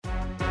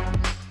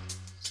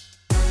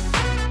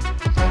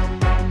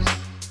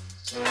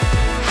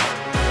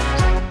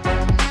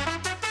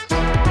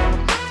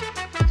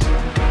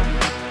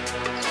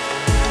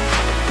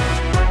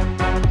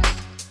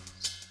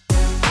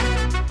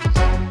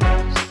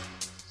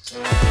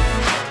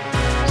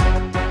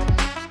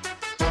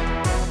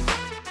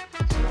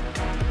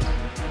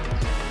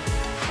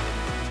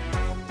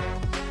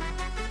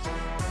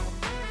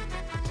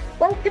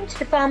to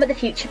the Farm of the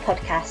Future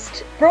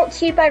podcast, brought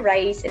to you by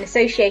Raise in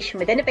association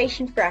with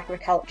Innovation for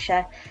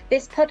Agriculture.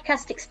 This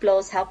podcast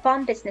explores how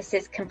farm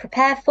businesses can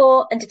prepare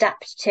for and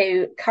adapt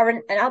to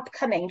current and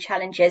upcoming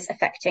challenges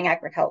affecting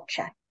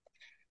agriculture.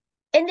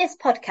 In this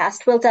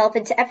podcast, we'll delve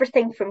into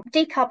everything from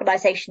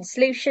decarbonisation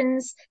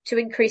solutions to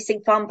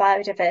increasing farm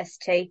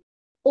biodiversity,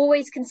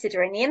 always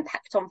considering the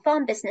impact on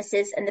farm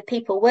businesses and the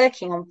people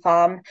working on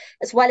farm,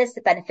 as well as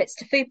the benefits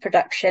to food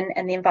production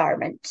and the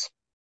environment.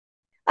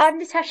 I'm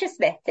Natasha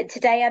Smith, and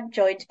today I'm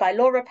joined by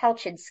Laura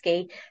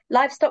Palczynski,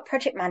 Livestock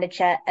Project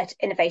Manager at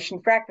Innovation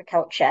for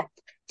Agriculture,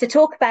 to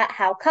talk about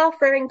how calf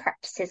rearing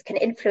practices can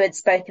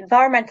influence both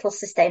environmental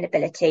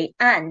sustainability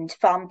and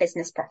farm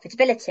business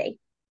profitability.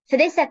 For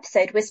this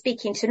episode, we're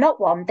speaking to not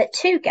one, but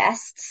two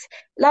guests,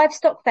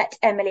 livestock vet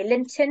Emily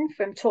Linton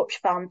from Torch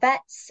Farm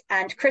Vets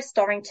and Chris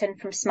Dorrington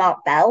from Smart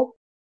Bell,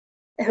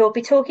 who will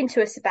be talking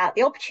to us about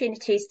the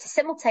opportunities to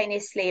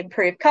simultaneously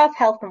improve calf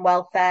health and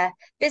welfare,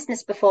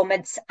 business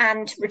performance,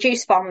 and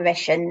reduce farm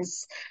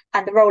emissions,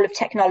 and the role of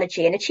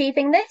technology in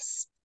achieving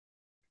this.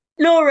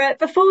 Laura,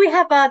 before we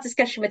have our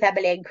discussion with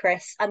Emily and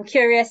Chris, I'm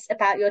curious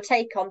about your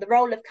take on the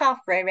role of calf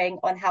rearing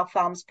on how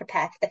farms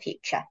prepare for the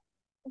future.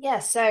 Yeah,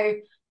 so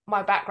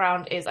my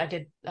background is I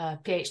did a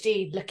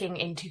PhD looking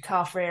into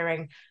calf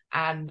rearing,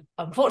 and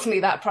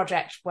unfortunately that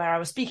project where I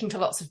was speaking to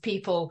lots of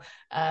people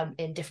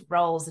in different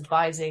roles,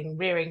 advising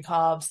rearing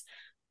calves,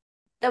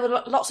 there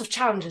were lots of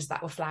challenges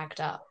that were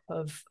flagged up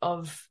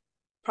of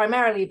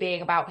primarily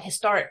being about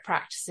historic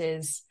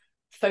practices,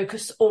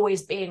 focus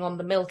always being on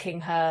the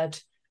milking herd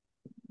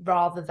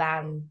rather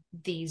than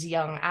these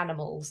young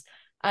animals.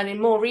 And in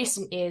more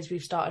recent years,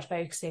 we've started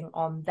focusing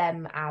on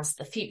them as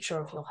the future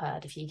of your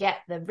herd. If you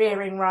get the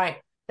rearing right,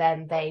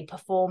 then they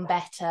perform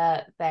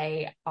better,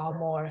 they are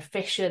more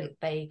efficient,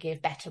 they give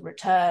better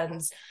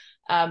returns.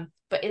 But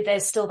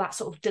there's still that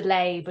sort of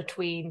delay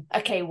between,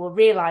 okay, we're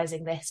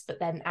realising this, but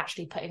then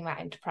actually putting that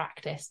into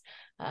practice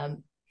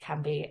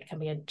can be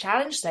a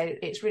challenge. So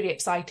it's really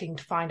exciting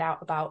to find out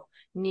about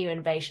new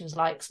innovations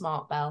like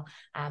Smart Bell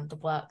and the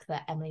work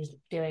that Emily's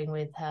doing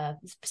with her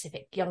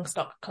specific young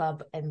stock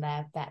club in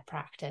their vet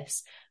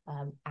practice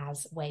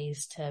as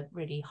ways to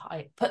really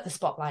put the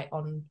spotlight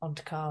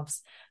onto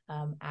calves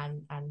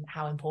and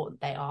how important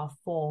they are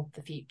for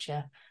the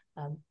future.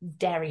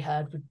 Dairy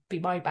herd would be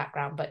my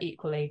background, but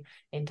equally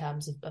in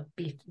terms of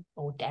beef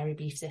or dairy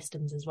beef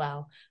systems as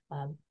well,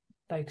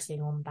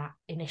 focusing on that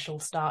initial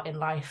start in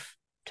life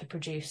to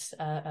produce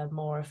a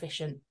more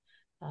efficient,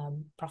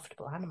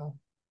 profitable animal.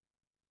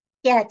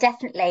 Yeah,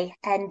 definitely.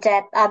 And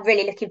I'm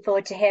really looking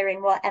forward to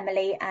hearing what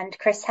Emily and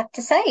Chris have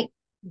to say.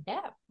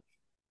 Yeah.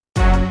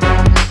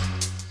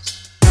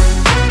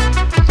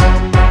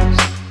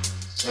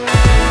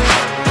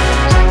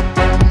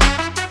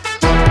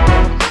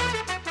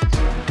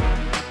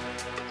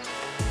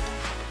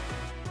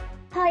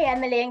 Hi,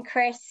 Emily and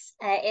Chris.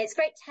 It's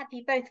great to have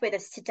you both with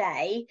us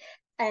today.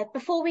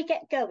 Before we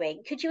get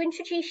going, could you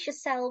introduce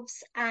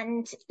yourselves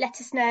and let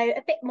us know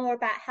a bit more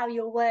about how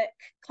your work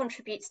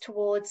contributes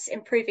towards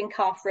improving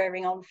calf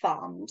rearing on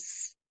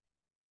farms?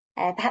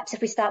 Perhaps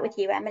if we start with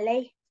you,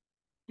 Emily.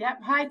 Yep.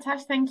 Hi,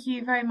 Tash. Thank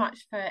you very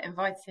much for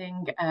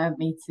inviting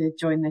me to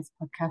join this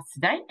podcast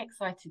today.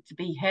 Excited to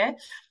be here.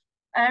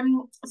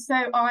 So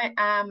I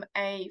am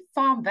a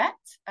farm vet,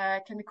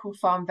 clinical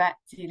farm vet,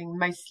 dealing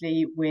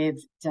mostly with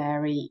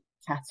dairy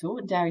cattle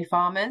and dairy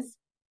farmers.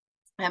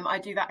 I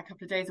do that a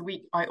couple of days a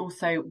week. I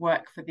also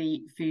work for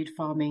the Food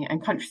Farming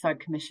and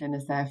Countryside Commission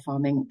as their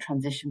farming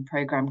transition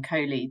programme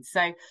co-lead. So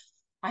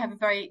I have a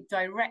very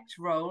direct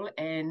role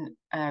in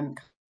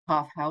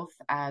calf health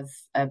as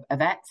a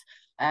vet,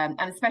 and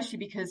especially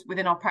because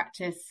within our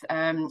practice,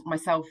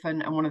 myself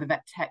and one of the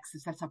vet techs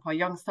have set up our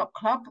Young Stock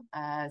Club.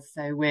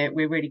 So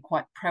we're really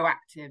quite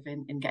proactive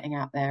in getting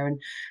out there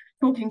and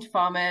talking to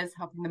farmers,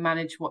 helping them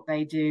manage what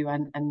they do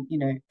and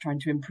trying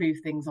to improve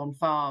things on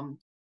farm.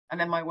 And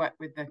then my work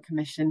with the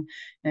commission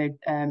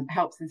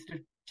helps in sort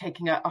of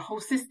taking a whole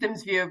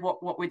systems view of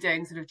what we're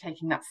doing, sort of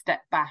taking that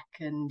step back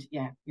and,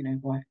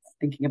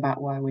 thinking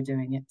about why we're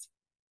doing it.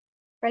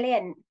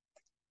 Brilliant.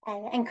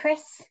 And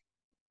Chris?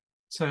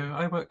 So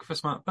I work for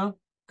Smart Bell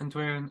and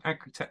we're an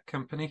agri-tech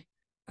company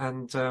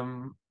and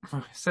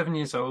we're 7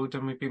 years old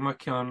and we've been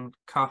working on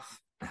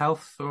calf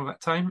health all that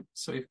time.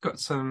 So we've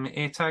got some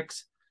ear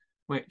tags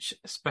which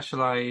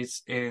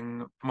specialise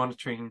in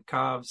monitoring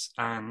calves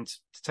and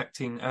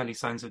detecting early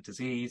signs of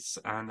disease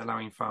and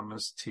allowing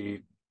farmers to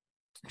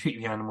treat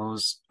the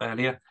animals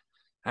earlier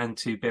and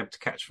to be able to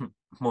catch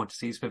more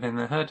disease within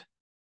the herd.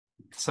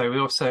 So we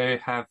also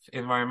have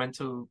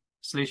environmental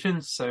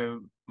solutions, so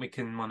we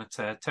can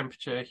monitor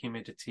temperature,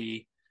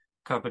 humidity,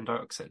 carbon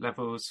dioxide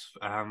levels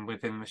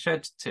within the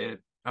shed to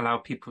allow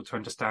people to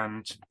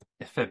understand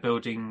if their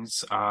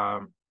buildings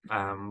are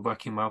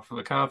working well for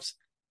the calves.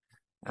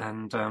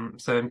 And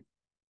so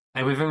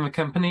within the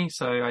company,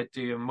 so I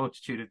do a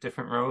multitude of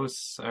different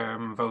roles.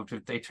 I'm involved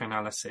with data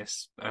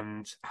analysis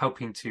and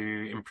helping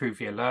to improve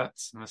the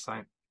alerts and the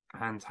site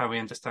and how we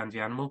understand the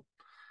animal,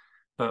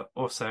 but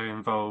also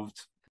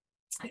involved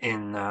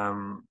in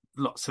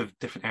lots of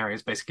different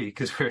areas, basically,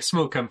 because we're a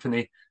small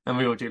company and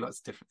we all do lots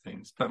of different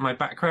things. But my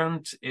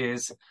background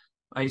is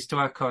I used to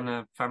work on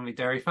a family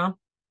dairy farm,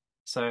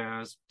 so I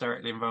was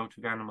directly involved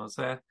with animals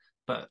there.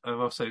 But I've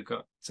also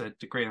got a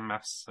degree in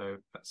maths, so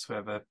that's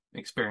where the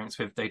experience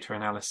with data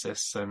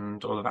analysis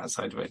and all of that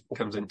side of it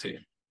comes into.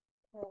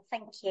 Well,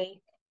 thank you.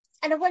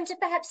 And I wonder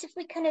perhaps if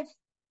we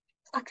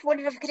I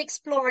wondered if we could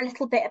explore a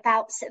little bit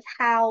about sort of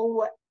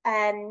how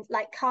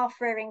like calf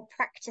rearing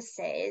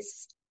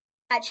practices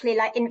actually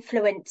like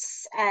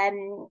influence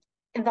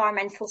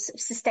environmental sort of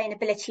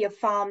sustainability of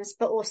farms,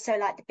 but also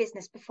like the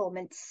business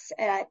performance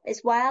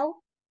as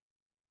well.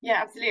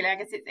 Yeah, absolutely. I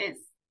guess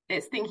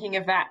it's thinking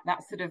of that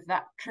sort of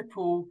that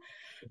triple,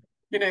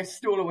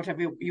 stool or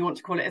whatever you want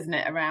to call it, isn't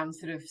it? Around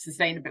sort of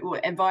sustainable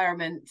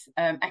environment,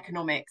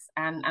 economics,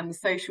 and the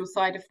social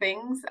side of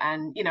things.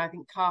 And I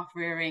think calf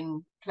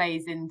rearing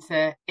plays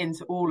into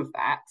all of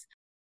that.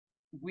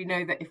 We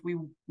know that if we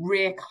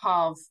rear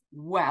calves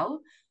well,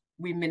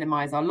 we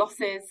minimise our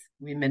losses,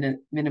 we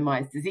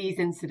minimise disease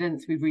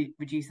incidents, we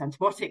reduce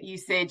antibiotic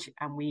usage,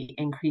 and we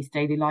increase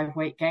daily live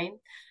weight gain.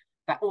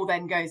 That all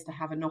then goes to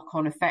have a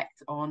knock-on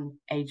effect on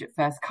age at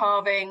first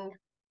calving,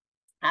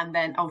 and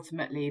then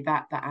ultimately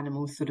that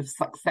animal's sort of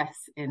success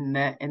in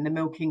the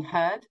milking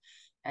herd.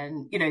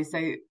 And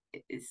so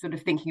it's sort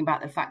of thinking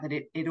about the fact that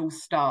it all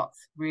starts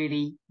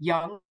really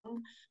young,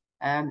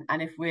 and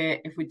if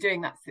we're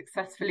doing that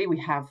successfully, we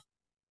have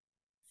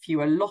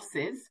fewer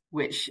losses,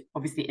 which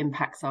obviously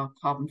impacts our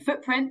carbon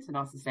footprint and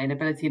our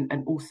sustainability,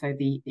 and also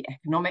the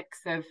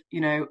economics of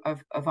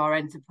our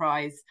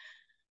enterprise.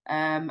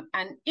 And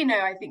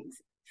I think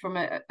from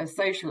a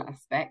social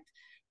aspect,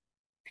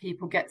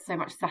 people get so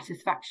much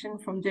satisfaction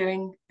from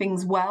doing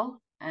things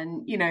well,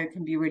 and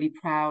can be really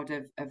proud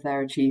of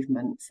their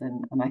achievements,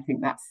 and I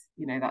think that's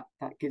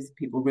that gives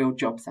people real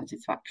job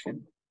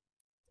satisfaction.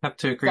 I have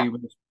to agree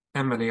with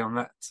Emily on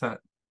that.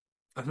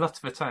 A lot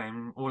of the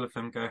time, all of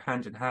them go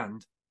hand in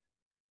hand.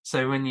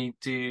 So when you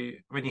do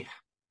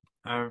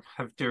a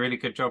really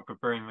good job of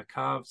rearing the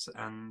calves,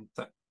 and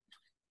that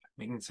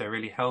means they're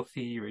really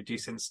healthy, you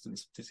reduce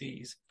incidence of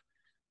disease,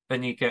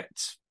 then you get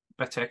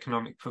better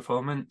economic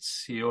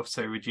performance. You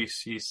also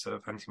reduce use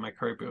of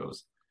antimicrobials.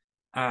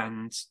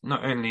 And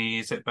not only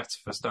is it better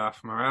for staff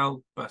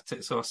morale, but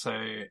it's also,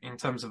 in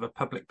terms of a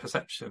public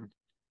perception,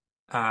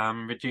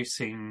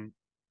 reducing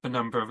the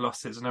number of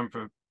losses, the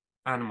number of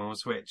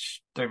animals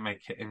which don't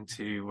make it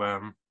into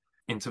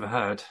the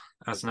herd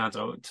as an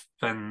adult.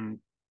 Then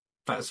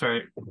that's where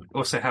it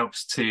also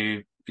helps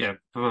to,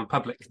 for the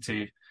public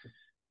to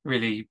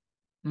really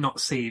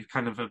not see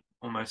kind of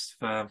almost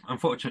the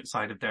unfortunate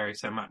side of dairy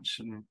so much,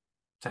 and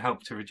to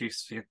help to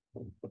reduce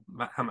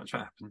how much that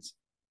happens.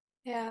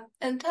 Yeah,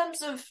 in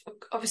terms of,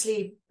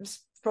 obviously,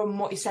 from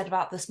what you said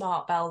about the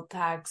smart bell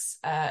tags,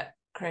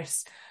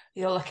 Chris,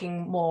 you're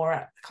looking more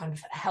at kind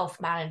of health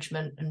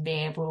management and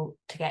being able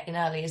to get in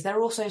early. Is there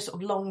also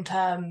sort of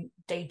long-term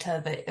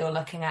data that you're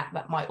looking at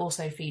that might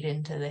also feed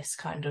into this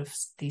kind of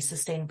these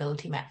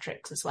sustainability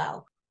metrics as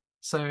well?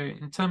 So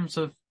in terms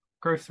of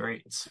growth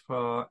rates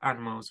for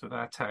animals with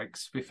our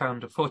tags, we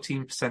found a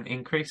 14%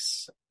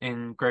 increase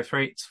in growth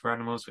rates for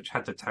animals which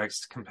had the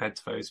tags compared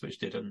to those which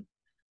didn't.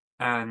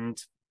 And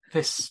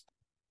this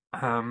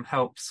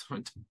helps,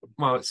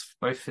 well, it's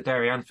both for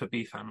dairy and for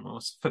beef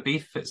animals. For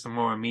beef, it's the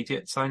more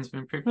immediate signs of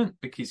improvement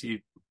because you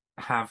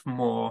have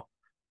more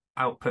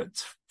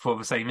output for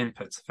the same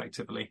inputs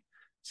effectively.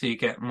 So you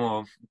get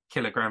more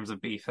kilograms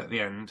of beef at the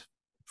end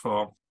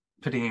for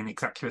putting in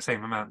exactly the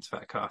same amount to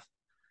that calf.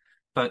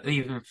 But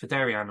even for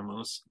dairy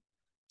animals,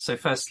 so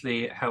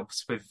firstly, it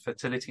helps with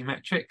fertility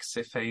metrics.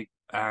 If they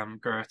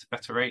grow at a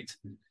better rate,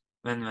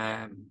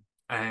 then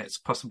it's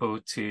possible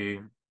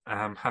to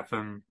have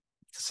them,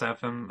 to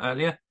serve them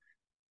earlier.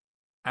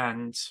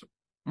 And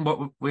what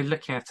we're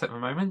looking at the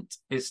moment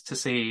is to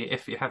see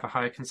if you have a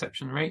higher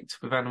conception rate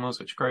with animals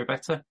which grow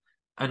better,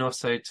 and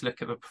also to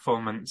look at the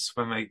performance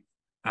when they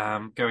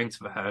go into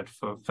the herd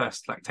for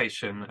first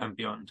lactation and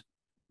beyond.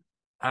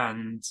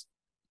 And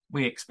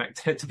we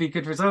expect it to be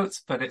good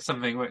results, but it's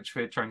something which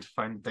we're trying to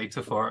find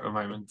data for at the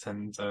moment,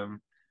 and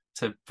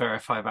to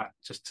verify that,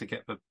 just to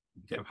get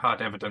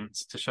hard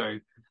evidence to show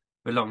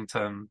the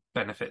long-term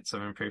benefits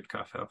of improved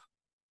calf health.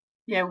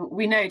 Yeah,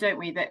 we know, don't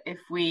we, that if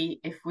we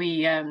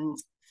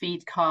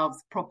feed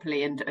calves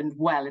properly and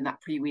well in that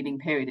pre-weaning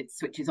period, it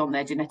switches on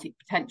their genetic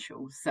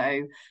potential.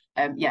 So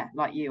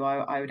like you,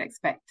 I would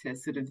expect to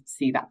sort of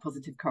see that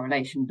positive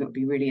correlation. That would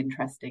be really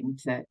interesting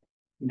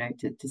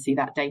to see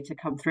that data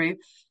come through.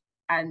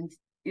 And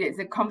it's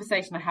a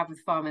conversation I have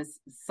with farmers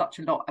such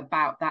a lot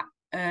about that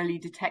early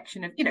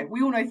detection of,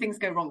 we all know things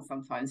go wrong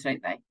sometimes,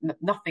 don't they?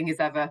 Nothing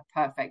is ever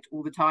perfect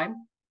all the time.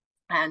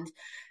 And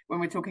when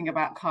we're talking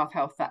about calf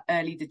health, that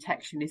early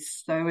detection is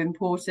so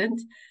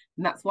important.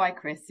 And that's why,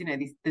 Chris,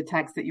 the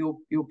tags that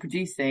you're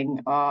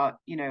producing are,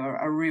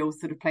 a real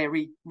sort of play a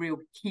real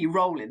key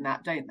role in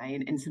that, don't they?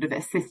 In sort of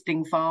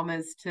assisting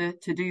farmers to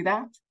do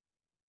that.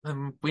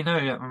 We know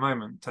at the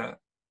moment that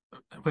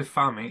with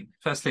farming,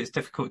 firstly, it's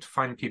difficult to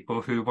find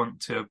people who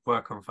want to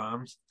work on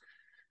farms.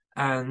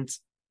 And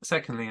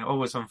Secondly,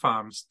 always on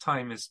farms,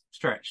 time is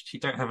stretched. You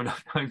don't have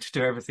enough time to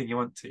do everything you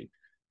want to.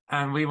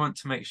 And we want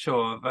to make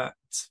sure that,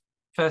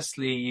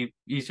 firstly, you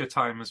use your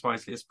time as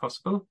wisely as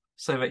possible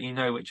so that you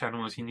know which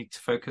animals you need to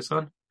focus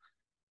on.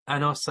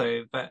 And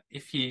also that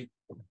if you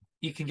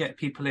can get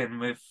people in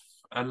with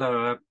a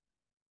lower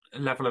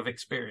level of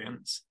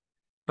experience,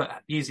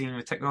 but using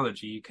the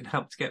technology, you can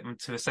help to get them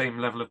to the same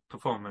level of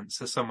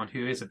performance as someone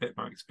who is a bit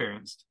more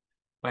experienced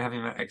by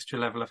having that extra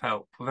level of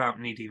help without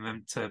needing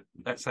them to,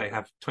 let's say,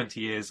 have 20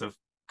 years of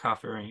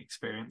calf rearing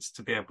experience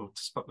to be able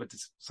to spot the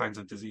signs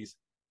of disease.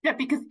 Yeah,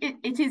 because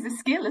it is a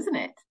skill, isn't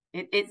it?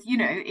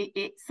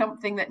 It's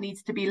something that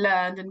needs to be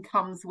learned and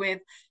comes with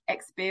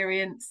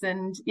experience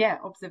and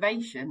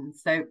observation.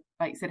 So,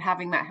 like I said,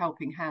 having that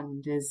helping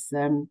hand is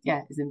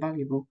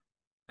invaluable.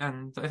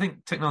 And I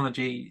think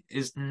technology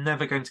is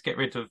never going to get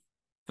rid of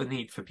the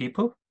need for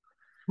people.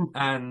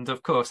 And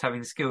of course,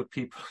 having skilled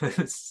people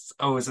is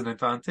always an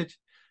advantage,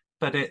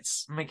 but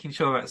it's making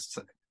sure that's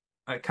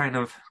a kind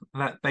of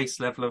that base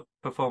level of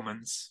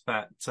performance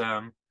that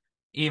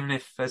even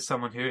if there's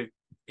someone who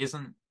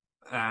isn't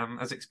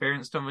as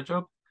experienced on the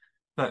job,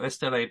 that they're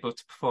still able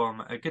to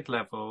perform at a good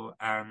level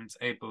and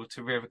able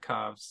to rear the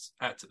calves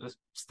at the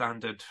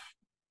standard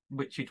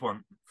which you'd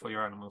want for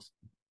your animals.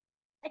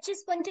 I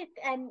just wondered,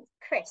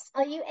 Chris,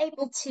 are you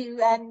able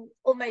to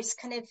almost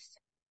kind of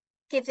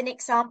give an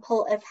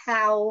example of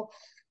how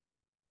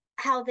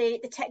the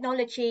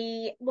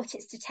technology, what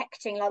it's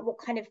detecting, like what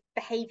kind of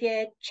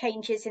behaviour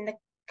changes in the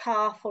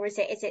calf, or is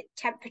it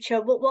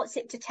temperature? What's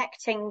it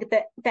detecting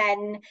that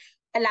then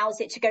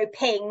allows it to go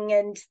ping,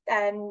 and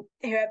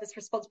whoever's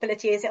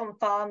responsibility is it on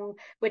farm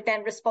would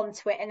then respond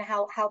to it, and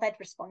how they'd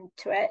respond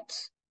to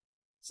it?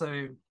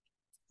 So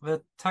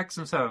the tags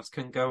themselves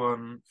can go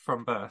on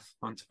from birth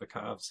onto the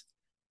calves,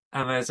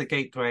 and there's a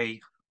gateway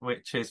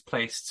which is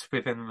placed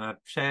within the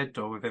shed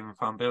or within the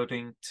farm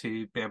building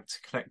to be able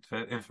to collect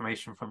the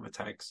information from the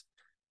tags.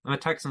 And the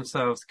tags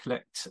themselves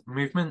collect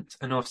movement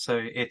and also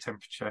ear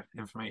temperature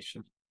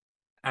information.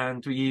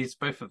 And we use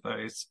both of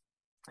those.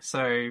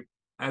 So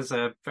as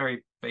a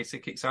very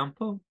basic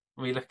example,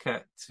 we look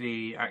at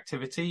the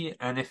activity,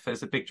 and if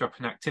there's a big drop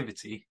in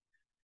activity,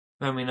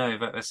 then we know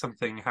that there's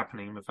something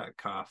happening with that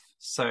calf.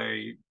 So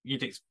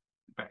you'd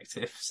expect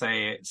if,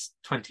 say, it's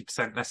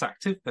 20% less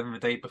active than the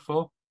day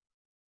before,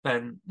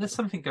 then there's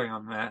something going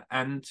on there.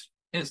 And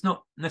it's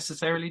not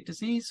necessarily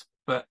disease,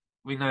 but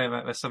we know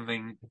that there's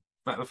something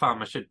that the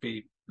farmer should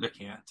be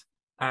looking at.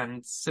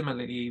 And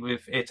similarly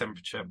with ear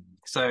temperature.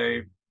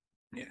 So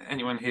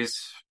anyone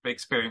who's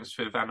experienced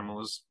with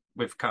animals,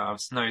 with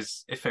calves,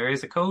 knows if there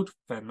is a cold,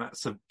 then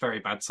that's a very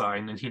bad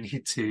sign and you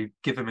need to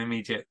give them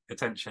immediate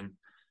attention.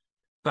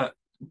 But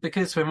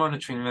because we're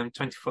monitoring them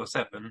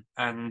 24/7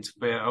 and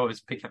we're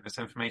always picking up this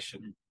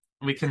information,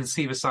 we can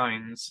see the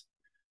signs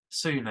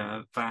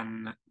sooner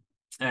than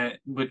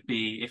would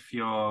be if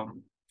you're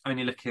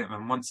only looking at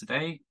them once a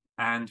day.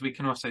 And we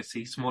can also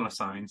see smaller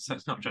signs. So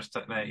it's not just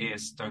that their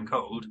ears don't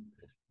cold,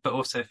 but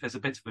also if there's a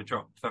bit of a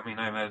drop, then we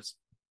know there's,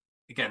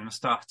 again, the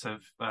start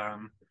of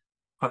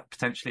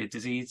potentially a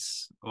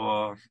disease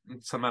or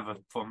some other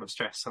form of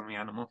stress on the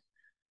animal.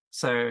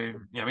 So,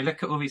 we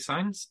look at all these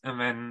signs,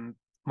 and then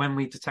when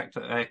we detect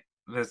that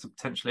there's a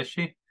potential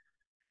issue,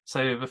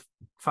 so the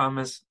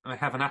farmers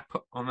have an app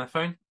on their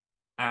phone,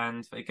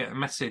 and they get a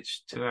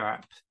message to their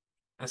app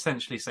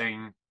essentially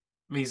saying,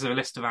 these are a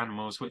list of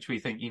animals which we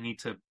think you need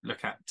to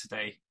look at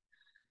today.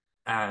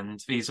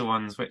 And these are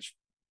ones which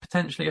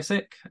potentially are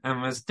sick,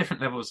 and there's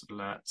different levels of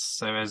alerts.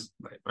 So as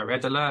a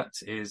red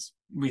alert is,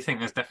 we think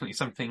there's definitely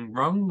something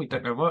wrong, we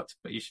don't know what,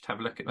 but you should have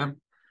a look at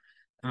them.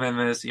 And then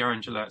there's the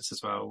orange alerts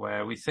as well,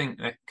 where we think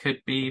there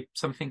could be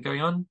something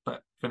going on,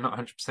 but we're not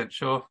 100%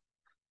 sure.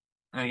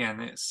 Again,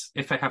 it's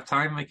if they have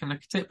time, they can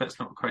look at it, but it's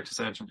not quite as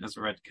urgent as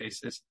the red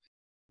cases.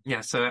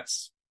 So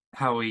that's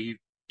how we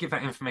give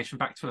that information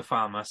back to the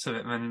farmer, so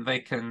that then they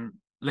can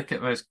look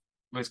at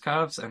those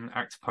calves and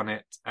act upon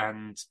it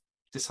and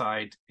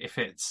decide if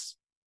it's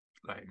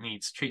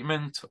needs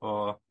treatment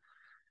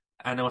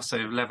and also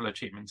level of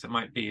treatment. It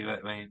might be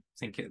that they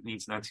think it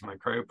needs an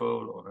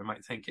antimicrobial, or they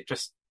might think it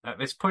just, at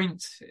this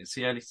point, it's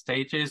the early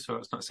stages, or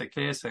it's not so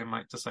clear, so they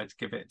might decide to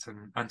give it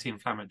an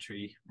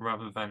anti-inflammatory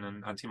rather than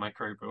an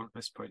antimicrobial at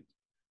this point.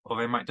 Or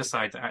they might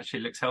decide that actually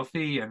it looks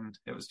healthy and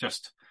it was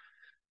just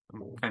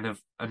kind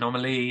of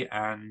anomaly,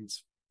 and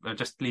they'll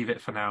just leave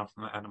it for now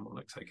and the animal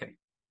looks okay.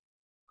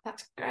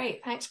 That's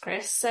great. Thanks,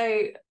 Chris.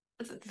 So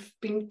I've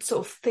been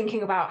sort of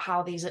thinking about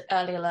how these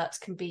early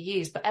alerts can be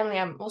used, but Emily,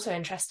 I'm also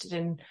interested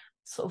in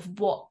sort of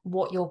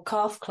what your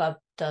calf club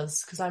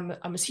does, because I'm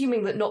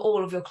assuming that not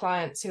all of your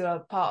clients who are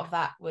part of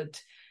that would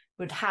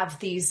have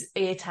these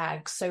ear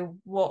tags. So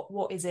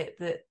what is it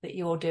that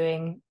you're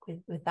doing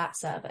with that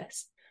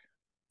service?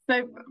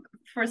 So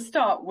for a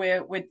start,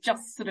 we're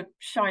just sort of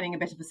shining a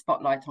bit of a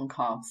spotlight on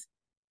calves.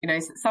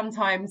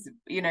 Sometimes,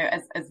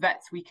 as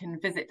vets, we can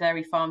visit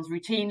dairy farms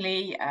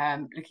routinely,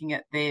 looking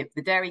at the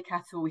dairy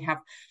cattle. We have,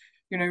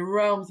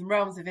 realms and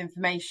realms of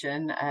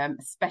information,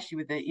 especially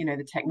with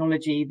the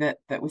technology that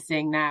we're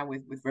seeing now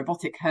with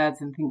robotic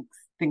herds and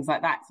things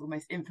like that. It's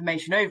almost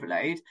information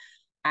overload.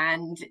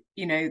 And,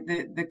 you know,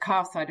 the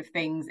calf side of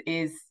things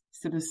is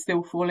sort of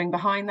still falling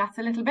behind that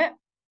a little bit.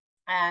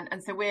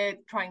 And so we're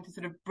trying to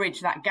sort of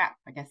bridge that gap,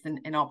 I guess,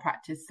 in our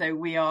practice. So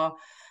we are,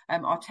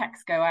 our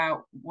techs go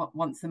out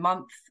once a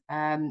month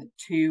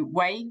to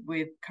weigh,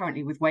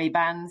 currently with weigh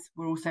bands.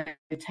 We're also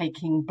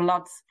taking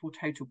bloods for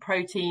total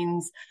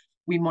proteins.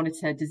 We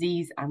monitor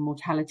disease and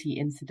mortality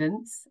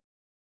incidents.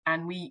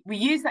 And we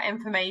use that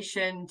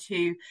information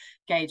to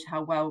gauge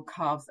how well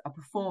calves are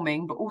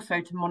performing, but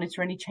also to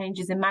monitor any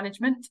changes in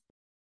management.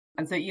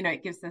 And so, you know,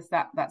 it gives us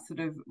that sort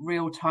of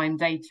real-time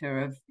data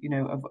of, you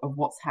know, of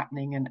what's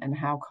happening and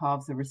how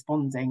calves are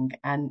responding.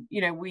 And,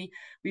 you know, we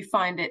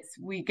find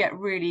we get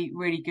really,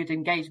 really good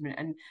engagement.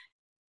 And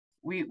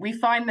we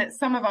find that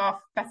some of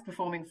our best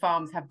performing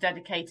farms have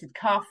dedicated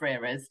calf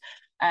rearers.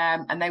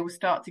 And they will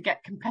start to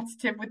get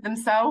competitive with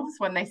themselves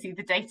when they see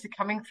the data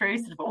coming through,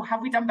 sort of, oh,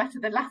 have we done better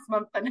than last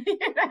month? And, you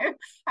know,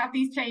 have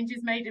these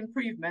changes made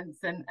improvements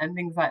and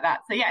things like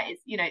that. So, yeah,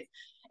 it's, you know,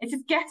 it's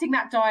just getting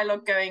that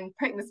dialogue going,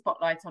 putting the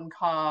spotlight on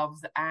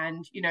calves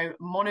and, you know,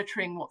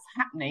 monitoring what's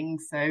happening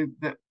so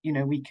that, you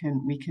know, we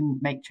can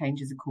make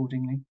changes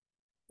accordingly.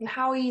 And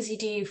how easy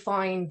do you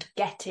find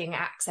getting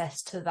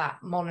access to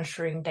that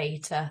monitoring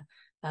data,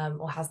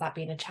 or has that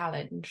been a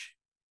challenge?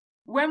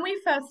 When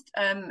we first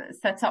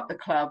set up the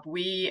club,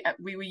 we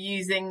were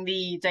using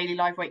the daily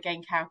live weight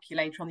gain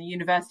calculator on the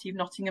University of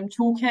Nottingham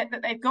toolkit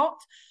that they've got,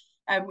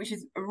 which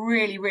is a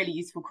really, really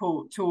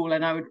useful tool.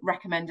 And I would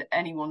recommend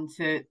anyone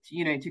to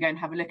go and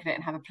have a look at it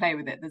and have a play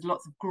with it. There's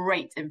lots of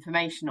great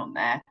information on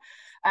there.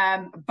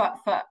 But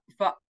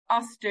for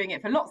us doing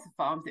it for lots of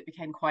farms, it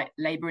became quite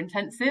labour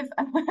intensive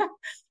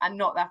and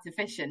not that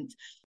efficient.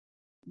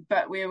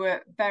 But we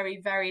were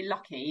very, very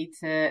lucky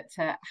to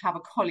have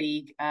a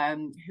colleague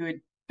who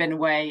had been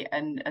away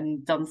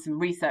and done some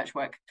research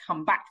work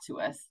come back to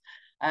us,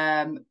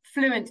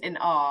 fluent in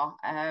R,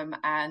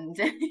 and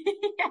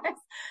yes,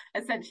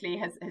 essentially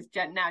has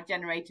now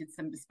generated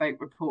some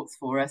bespoke reports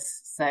for us.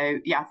 So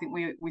yeah, I think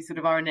we sort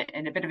of are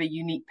in a bit of a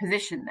unique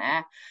position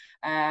there,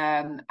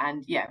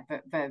 and yeah,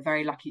 but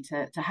very lucky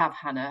to have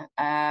Hannah.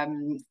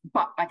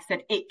 But like I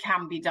said, it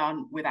can be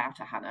done without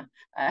a Hannah.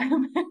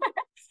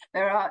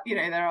 There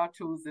are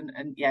tools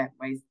and yeah,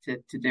 ways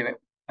to do it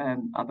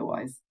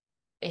otherwise.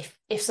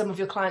 If some of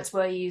your clients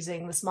were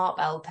using the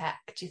SmartBell tech,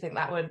 do you think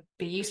that would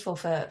be useful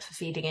for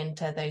feeding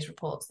into those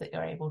reports that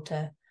you're able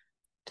to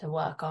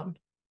work on?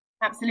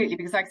 Absolutely,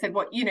 because like I said,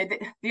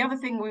 the other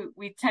thing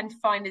we tend to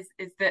find is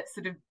that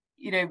sort of,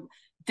 you know,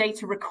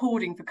 data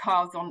recording for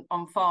calves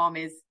on farm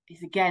is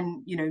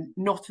again, you know,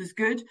 not as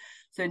good.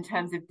 So in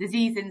terms of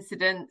disease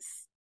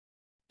incidents,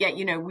 yeah,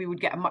 you know, we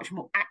would get a much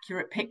more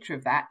accurate picture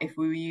of that if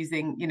we were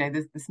using, you know,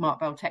 the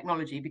SmartBell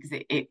technology, because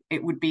it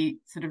would be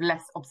sort of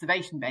less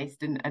observation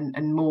based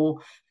and more,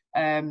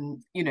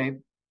 you know,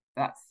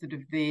 that's sort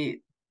of the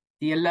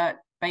alert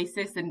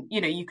basis. And, you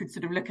know, you could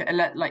sort of look at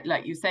alert,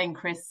 like you're saying,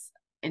 Chris,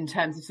 in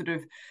terms of sort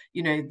of,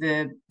 you know,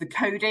 the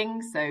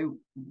coding, so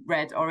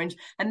red, orange,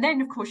 and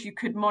then of course you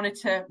could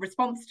monitor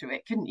response to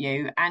it, couldn't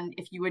you? And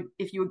if you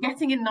were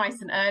getting in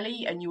nice and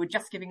early and you were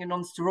just giving a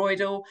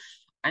non-steroidal,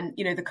 and,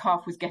 you know, the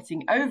calf was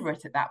getting over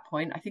it at that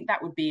point, I think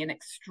that would be an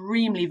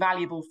extremely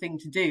valuable thing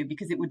to do,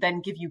 because it would then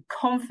give you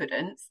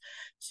confidence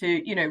to,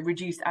 you know,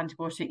 reduce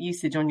antibiotic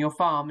usage on your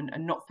farm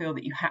and not feel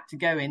that you had to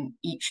go in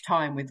each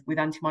time with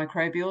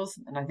antimicrobials.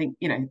 And I think,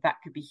 you know, that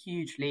could be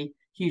hugely,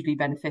 hugely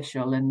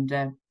beneficial and,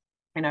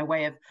 you know, a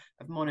way of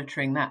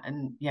monitoring that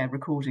and, yeah,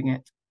 recording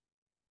it.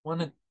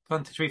 One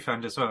advantage we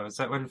found as well is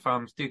that when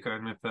farms do go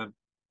in with a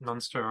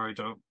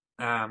non-steroidal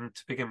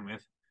to begin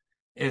with,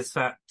 is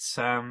that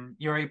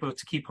you're able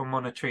to keep on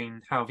monitoring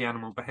how the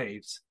animal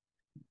behaves.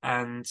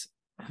 And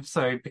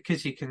so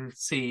because you can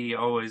see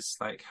always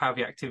like how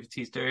the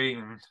activity is doing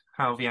and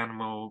how the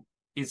animal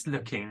is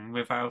looking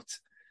without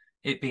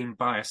it being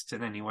biased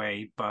in any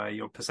way by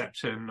your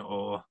perception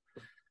or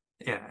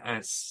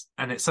it's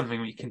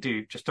something that you can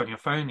do just on your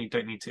phone. You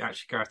don't need to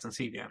actually go out and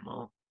see the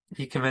animal.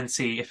 You can then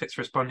see if it's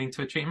responding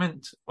to a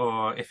treatment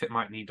or if it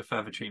might need a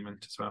further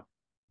treatment as well.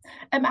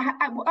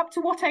 Up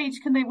to what age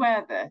can they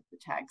wear the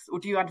tags, or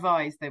do you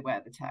advise they wear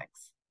the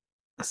tags?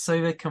 So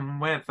they can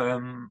wear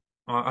them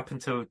up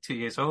until 2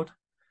 years old.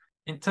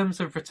 In terms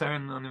of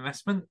return on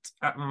investment,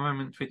 at the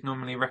moment we'd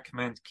normally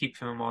recommend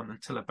keeping them on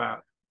until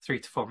about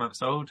 3 to 4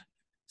 months old.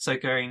 So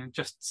going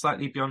just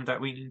slightly beyond that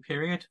weaning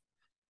period,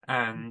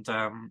 and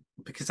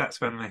because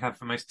that's when they have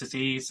the most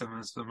disease and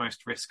there's the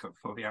most risk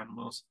for the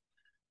animals.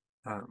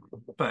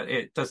 But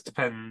it does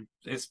depend.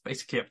 It's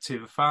basically up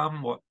to the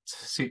farm, what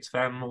suits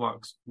them,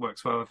 what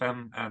works well with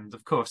them. And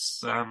of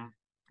course,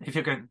 if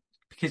you're going,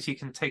 because you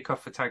can take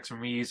off the tags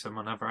and reuse them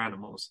on other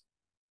animals,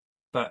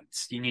 but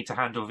you need to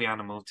handle the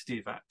animal to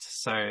do that.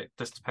 So it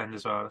does depend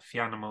as well. If the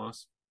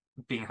animal's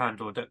being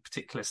handled at a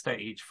particular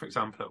stage, for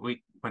example,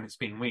 when it's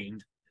being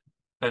weaned,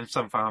 then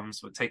some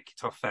farms would take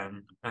it off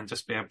then and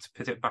just be able to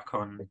put it back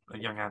on a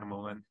young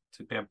animal and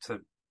to be able to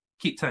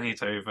keep turning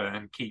it over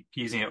and keep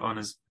using it on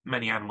as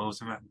many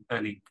animals in that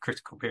early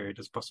critical period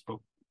as possible.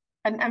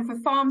 And for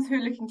farms who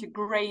are looking to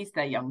graze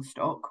their young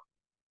stock,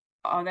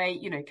 are they,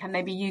 can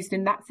they be used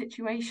in that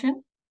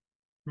situation?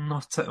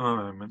 Not at the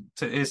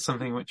moment. It is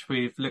something which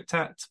we've looked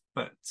at,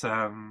 but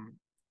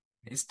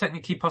it's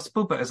technically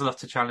possible, but there's a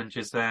lot of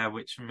challenges there,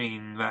 which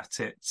mean that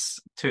it's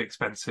too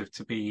expensive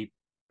to be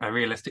a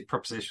realistic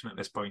proposition at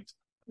this point.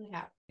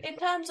 Yeah. In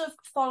terms of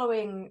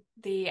following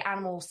the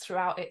animals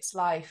throughout its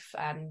life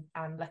and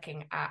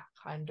looking at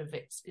kind of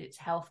its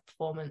health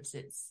performance,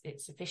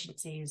 its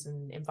efficiencies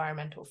and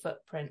environmental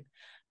footprint,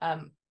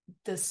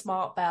 the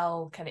Smart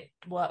Bell, can it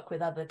work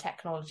with other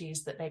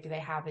technologies that maybe they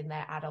have in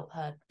their adult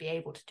herd to be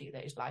able to do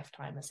those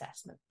lifetime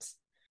assessments?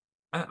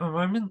 At the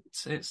moment,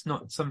 it's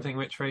not something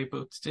which we're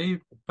able to do,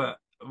 but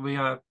we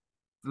are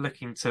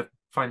looking to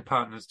find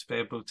partners to be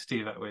able to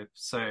do that with.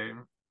 So,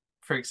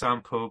 for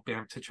example, being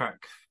able to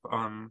track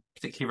on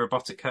particularly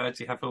robotic herds,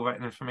 you have all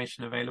that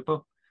information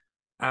available.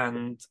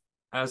 And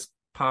as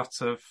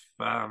part of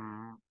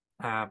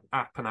our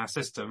app and our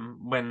system,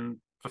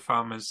 when the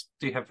farmers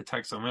do have the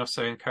tags on, we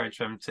also encourage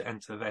them to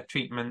enter their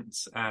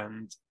treatments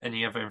and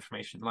any other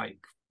information like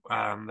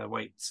the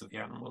weights of the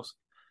animals,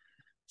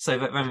 so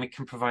that then we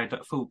can provide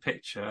that full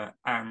picture.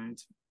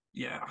 And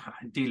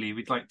ideally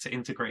we'd like to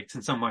integrate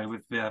in some way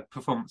with the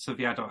performance of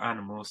the adult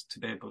animals to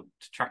be able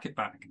to track it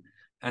back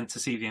and to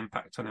see the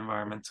impact on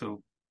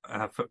environmental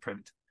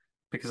footprint,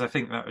 because I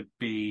think that would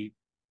be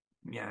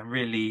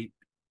really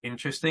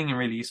interesting and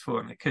really useful,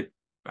 and it could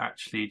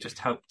actually just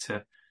help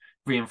to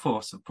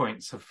reinforce the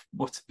points of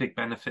what a big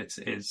benefit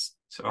it is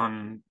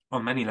on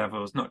many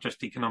levels, not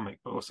just economic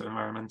but also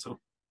environmental.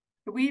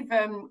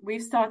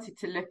 We've started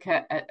to look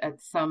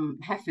at some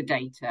heifer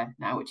data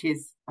now, which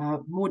is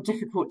more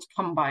difficult to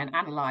come by and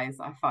analyse,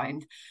 I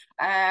find.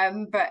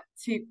 But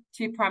two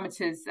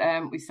parameters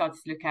we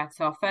started to look at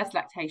are first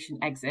lactation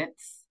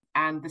exits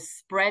and the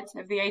spread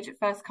of the age at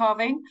first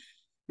calving,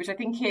 which I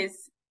think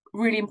is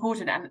really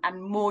important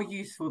and more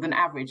useful than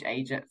average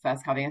age at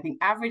first calving. I think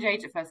average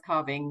age at first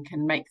calving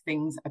can make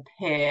things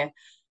appear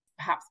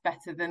perhaps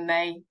better than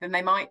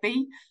they might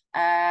be,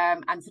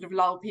 and sort of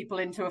lull people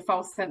into a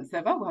false sense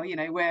of,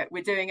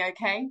 we're doing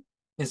okay.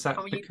 Is that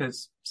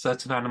because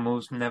certain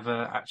animals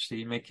never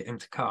actually make it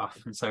into calf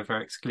and so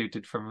they're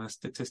excluded from the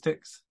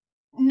statistics?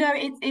 No,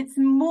 it's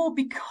more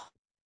because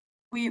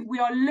we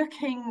are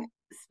looking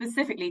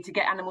specifically to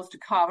get animals to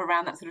calve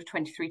around that sort of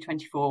 23,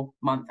 24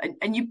 month.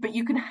 But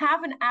you can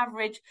have an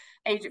average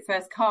age at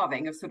first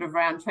calving of sort of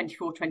around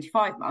 24,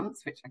 25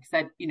 months, which, like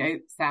I said,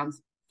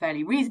 sounds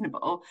fairly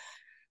reasonable,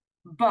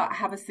 but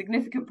have a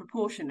significant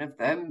proportion of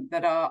them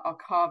that are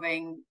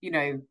calving,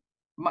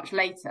 much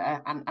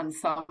later and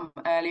some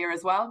earlier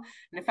as well.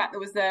 And in fact, there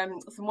was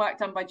some work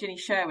done by Ginny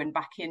Sherwin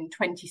back in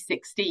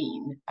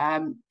 2016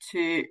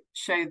 to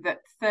show that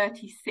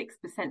 36%,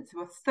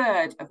 so a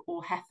third of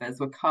all heifers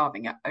were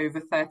calving at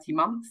over 30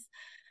 months.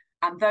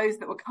 And those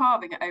that were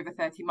calving at over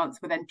 30 months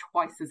were then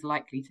twice as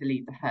likely to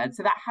leave the herd.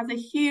 So that has a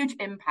huge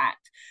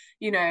impact,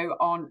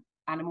 on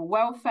animal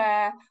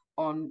welfare,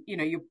 on,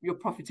 your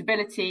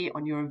profitability,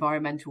 on your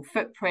environmental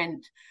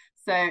footprint.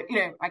 So,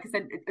 like I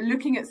said,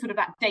 looking at sort of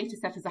that data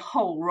set as a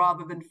whole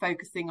rather than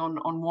focusing on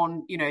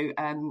one,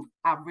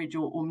 average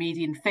or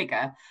median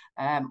figure,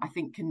 I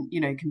think can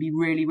be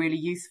really, really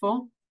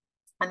useful.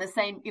 And the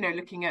same,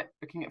 looking at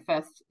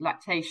first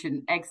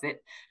lactation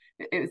exit,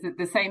 it was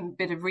the same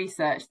bit of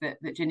research that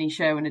Ginny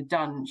Sherwin had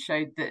done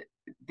showed that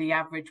the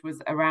average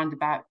was around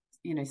about,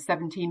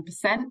 17%,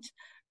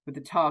 with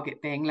the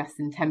target being less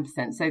than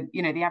 10%. So,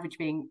 the average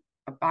being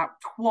about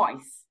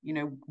twice,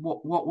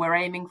 what we're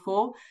aiming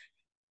for.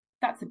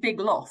 That's a big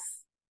loss,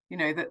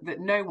 that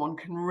no one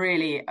can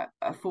really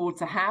afford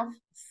to have.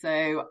 So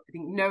I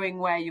think knowing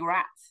where you're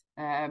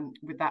at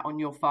with that on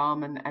your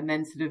farm and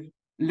then sort of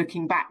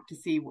looking back to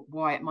see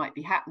why it might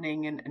be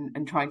happening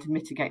and trying to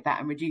mitigate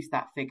that and reduce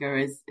that figure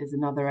is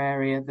another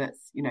area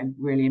that's,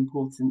 really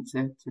important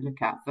to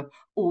look at for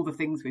all the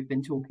things we've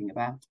been talking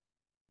about.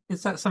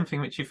 Is that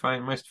something which you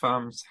find most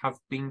farms have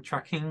been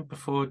tracking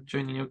before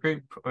joining your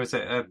group, or is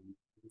it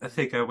a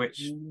figure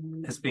which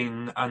has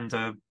been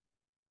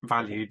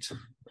undervalued?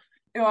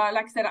 Well,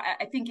 like I said,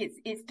 I think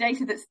it's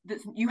data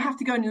that's you have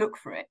to go and look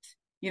for it.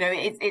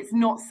 It's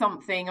not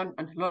something on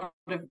a lot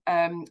of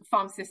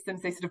farm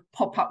systems, they sort of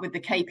pop up with the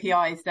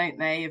KPIs, don't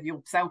they, of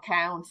your cell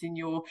count and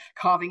your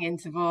calving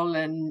interval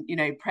and,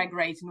 preg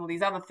rate and all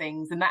these other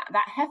things. And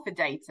that heifer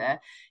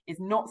data is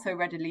not so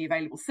readily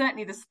available.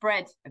 Certainly the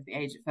spread of the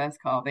age at first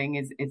calving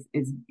is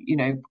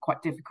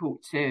quite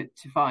difficult to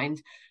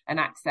find and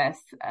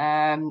access.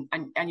 And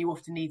you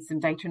often need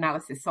some data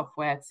analysis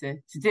software to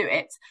do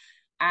it.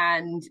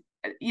 And,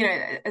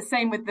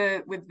 same with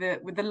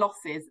the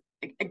losses.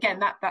 Again,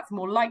 that's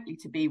more likely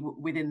to be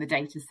within the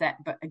data set,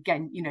 but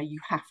again, you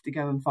have to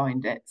go and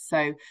find it.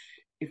 So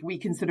if we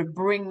can sort of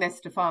bring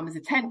this to farmers'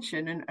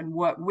 attention and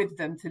work with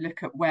them to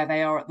look at where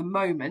they are at the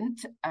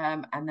moment,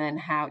 and then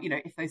how,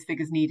 if those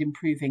figures need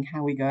improving,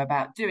 how we go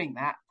about doing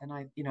that, then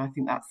I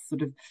think that's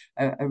sort of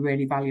a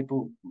really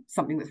valuable,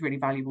 something that's really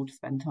valuable to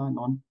spend time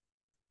on.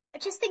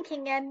 Just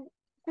thinking,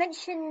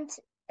 mentioned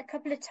a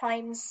couple of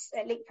times,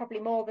 at least probably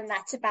more than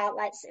that, about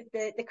like sort of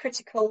the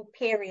critical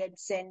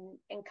periods in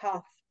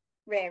calf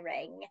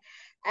rearing.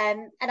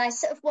 And I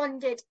sort of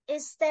wondered,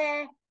 is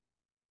there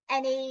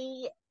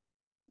any,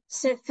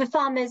 so for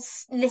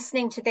farmers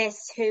listening to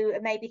this who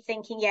are maybe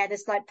thinking, yeah,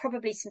 there's like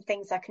probably some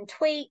things I can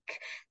tweak.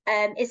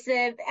 Is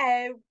there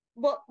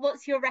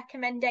what's your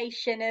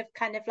recommendation of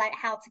kind of like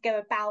how to go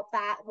about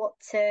that?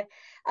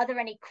 Are there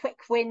any quick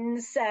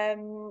wins? Where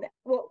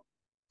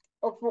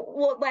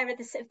are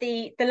the sort of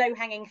the low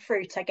hanging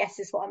fruit, I guess,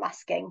 is what I'm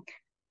asking.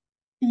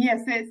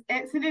 Yes,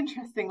 it's an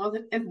interesting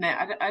one, isn't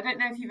it? I don't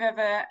know if you've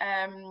ever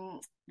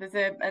there's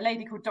a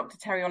lady called Dr.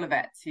 Terry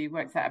Olivet who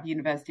works out of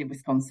University of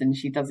Wisconsin.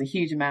 She does a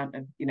huge amount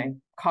of,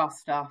 calf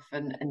stuff,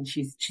 and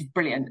she's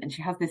brilliant. And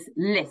she has this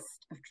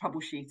list of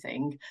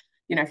troubleshooting.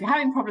 If you're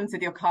having problems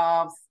with your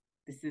calves,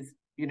 this is,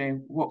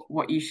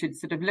 what you should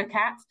sort of look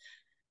at.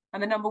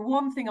 And the number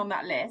one thing on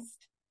that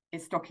list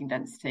is stocking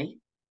density.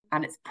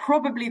 And it's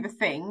probably the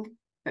thing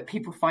that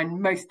people find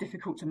most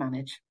difficult to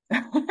manage.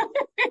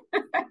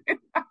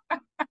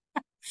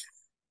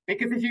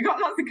 Because if you've got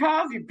lots of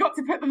calves, you've got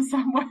to put them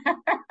somewhere.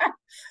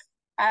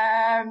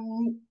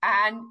 And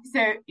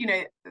so,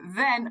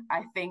 then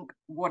I think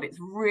what it's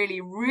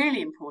really,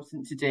 really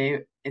important to do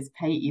is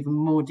pay even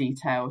more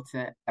detail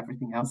to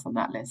everything else on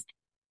that list,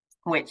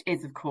 which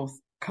is, of course,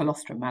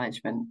 colostrum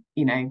management,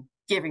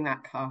 giving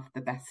that calf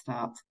the best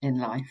start in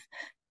life.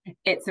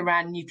 It's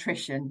around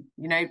nutrition.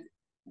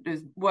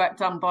 There's work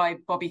done by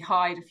Bobby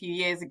Hyde a few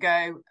years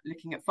ago,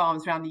 looking at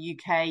farms around the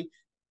UK.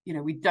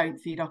 We don't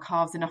feed our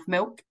calves enough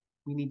milk.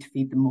 We need to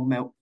feed them more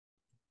milk.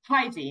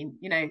 Hygiene,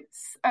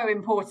 so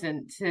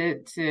important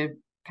to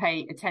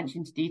pay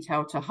attention to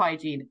detail to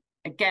hygiene.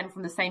 Again,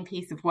 from the same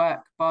piece of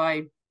work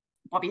by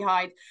Bobby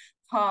Hyde,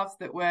 calves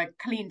that were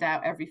cleaned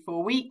out every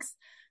 4 weeks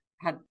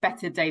had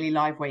better daily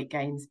live weight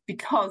gains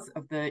because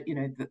of the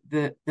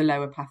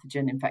lower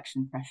pathogen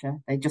infection pressure.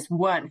 They just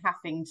weren't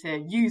having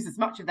to use as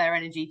much of their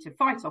energy to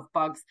fight off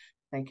bugs.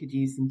 They could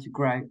use them to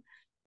grow.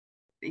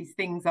 These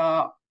things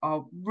are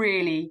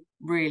really,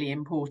 really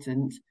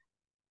important,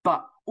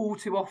 but all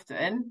too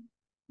often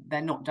they're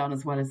not done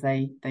as well as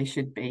they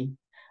should be.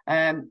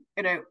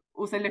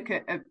 Also look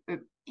at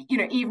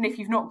even if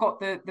you've not got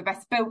the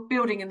best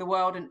building in the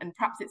world, and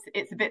perhaps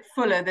it's a bit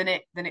fuller than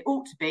it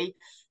ought to be,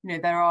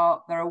 there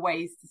are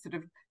ways to sort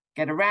of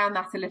get around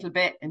that a little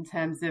bit in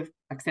terms of,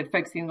 like I said,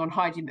 focusing on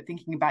hygiene, but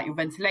thinking about your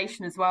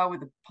ventilation as well,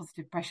 with the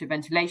positive pressure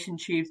ventilation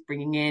tubes,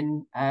 bringing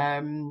in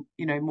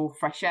more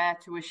fresh air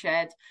to a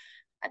shed.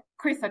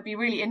 Chris, I'd be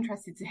really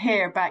interested to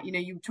hear about,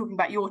 you were talking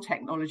about your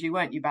technology,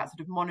 weren't you, about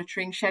sort of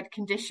monitoring shed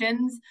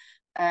conditions,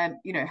 how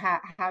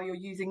you're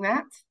using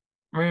that?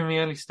 We're in the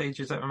early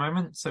stages at the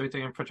moment, so we're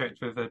doing a project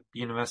with a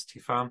university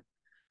farm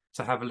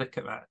to have a look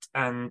at that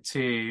and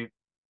to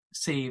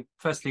see,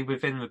 firstly,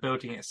 within the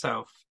building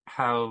itself,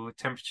 how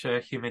temperature,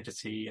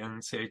 humidity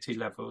and CO2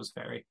 levels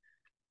vary.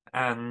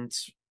 And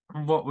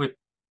what we're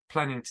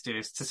planning to do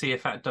is to see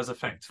if that does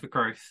affect the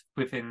growth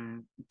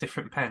within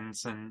different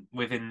pens and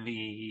within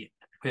the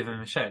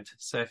shed.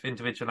 So if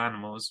individual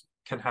animals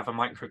can have a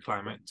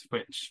microclimate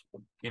which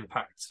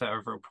impacts their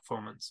overall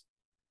performance.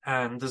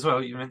 And as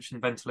well, you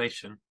mentioned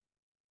ventilation.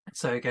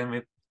 So again,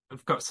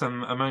 we've got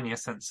some ammonia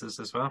sensors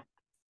as well.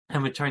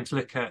 And we're trying to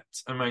look at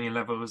ammonia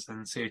levels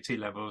and CO2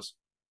 levels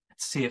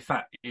to see if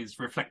that is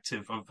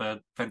reflective of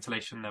the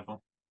ventilation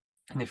level.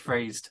 And if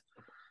raised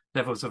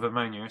levels of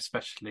ammonia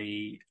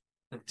especially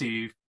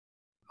they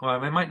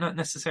might not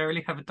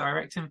necessarily have a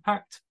direct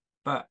impact,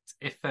 but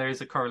if there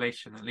is a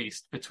correlation, at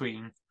least,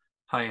 between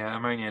higher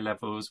ammonia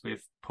levels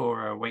with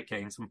poorer weight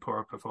gains and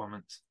poorer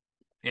performance.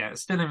 Yeah,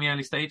 it's still in the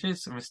early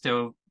stages, and we're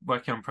still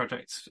working on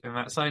projects in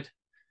that side.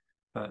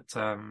 But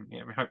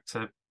we hope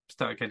to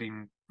start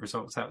getting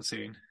results out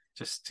soon,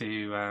 just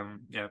to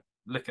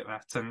look at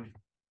that. And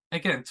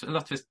again, a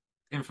lot of this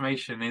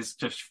information is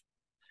just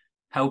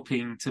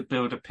helping to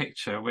build a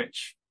picture,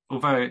 which,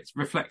 although it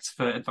reflects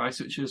the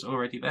advice which is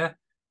already there,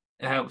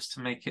 it helps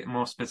to make it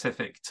more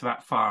specific to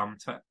that farm,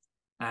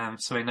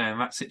 so we know in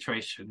that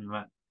situation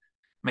that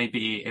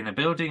maybe in a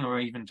building or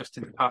even just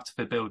in part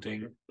of a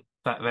building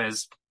that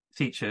there's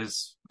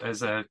features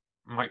as a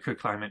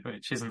microclimate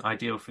which isn't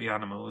ideal for the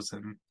animals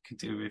and could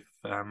do with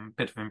a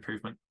bit of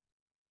improvement.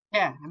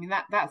 Yeah, I mean,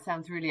 that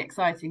sounds really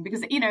exciting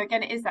because,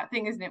 again, it is that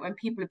thing, isn't it? When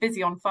people are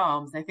busy on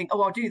farms, they think,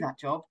 oh, I'll do that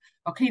job.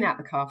 I'll clean out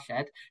the calf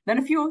shed. Then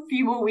a few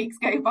more weeks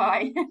go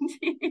by and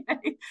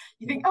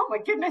you think, oh my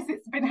goodness,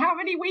 it's been how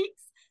many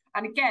weeks?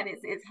 And again,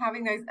 it's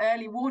having those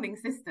early warning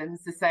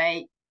systems to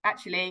say,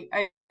 actually,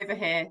 over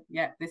here,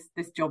 yeah,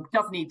 this job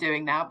does need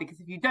doing now,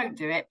 because if you don't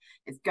do it,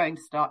 it's going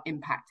to start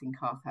impacting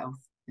calf health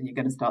and you're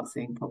going to start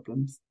seeing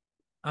problems.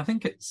 I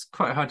think it's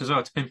quite hard as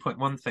well to pinpoint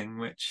one thing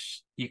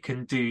which you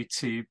can do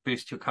to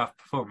boost your calf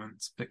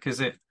performance, because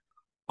it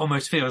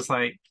almost feels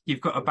like you've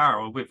got a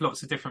barrel with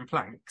lots of different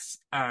planks,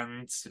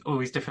 and all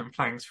these different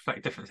planks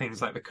reflect different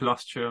things like the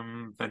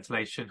colostrum,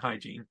 ventilation,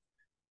 hygiene.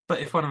 But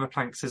if one of the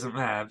planks isn't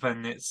there,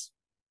 then it's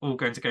all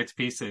going to go to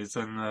pieces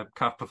and the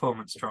calf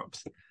performance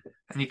drops.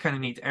 And you kind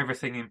of need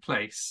everything in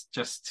place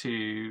just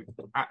to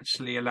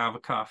actually allow the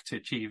calf to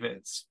achieve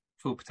its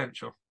full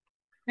potential.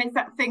 It's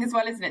that thing as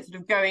well, isn't it?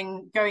 Sort of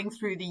going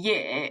through the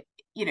year,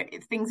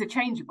 things are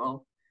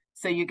changeable.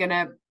 So you're going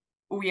to,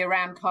 all year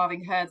round,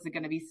 calving herds are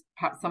going to be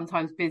perhaps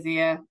sometimes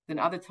busier than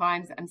other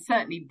times, and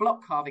certainly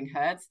block calving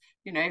herds,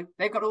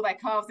 they've got all their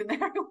calves in there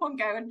in one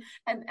go,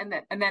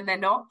 and then they're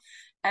not.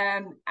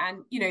 And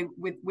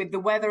with the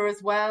weather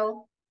as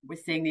well, we're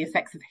seeing the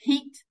effects of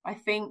heat, I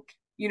think,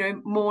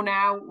 more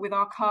now with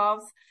our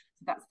calves.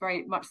 So that's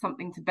very much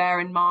something to bear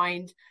in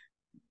mind.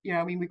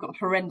 We've got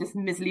horrendous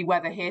miserly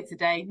weather here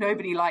today.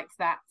 Nobody likes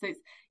that. So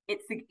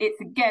it's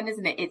again,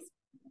 isn't it?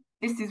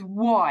 This is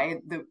why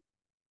the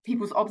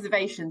people's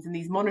observations and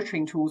these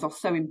monitoring tools are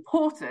so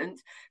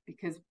important,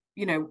 because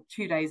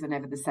 2 days are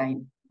never the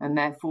same, and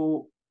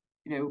therefore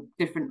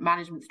different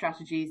management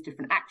strategies,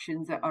 different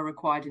actions are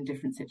required in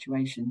different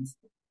situations.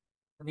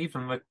 And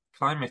even the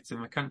climate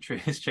in the country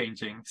is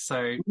changing.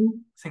 So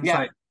things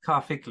like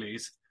calf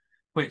igloos,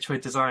 which were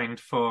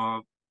designed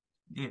for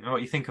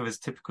what you think of as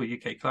typical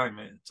UK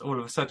climate, all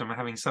of a sudden we're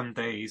having some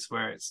days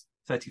where it's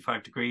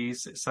 35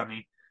 degrees, it's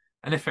sunny.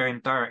 And if they're in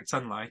direct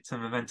sunlight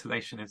and the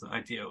ventilation isn't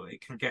ideal,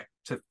 it can get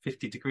to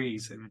 50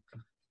 degrees in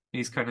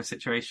these kind of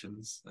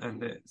situations.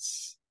 And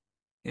it's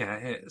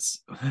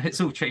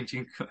all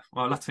changing.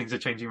 Well, a lot of things are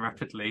changing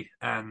rapidly.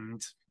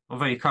 And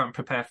although you can't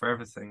prepare for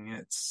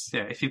everything,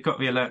 if you've got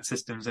the alert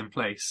systems in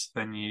place,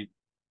 then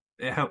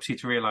it helps you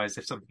to realise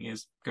if something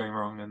is going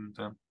wrong and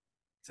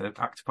to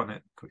act upon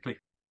it quickly.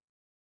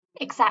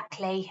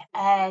 Exactly.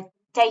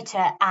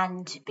 Data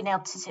and being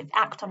able to sort of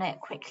act on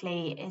it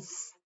quickly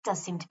does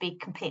seem to be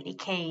completely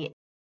key.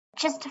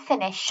 Just to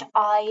finish,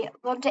 I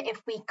wonder if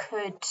we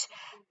could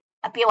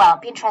be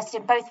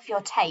interested in both of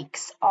your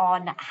takes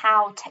on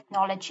how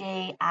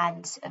technology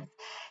and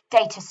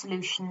data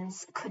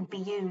solutions could be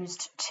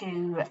used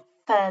to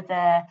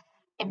further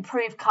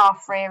improve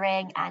calf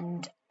rearing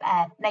and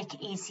make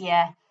it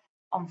easier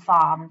on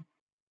farm.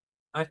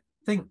 I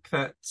think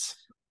that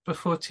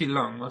before too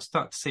long, we'll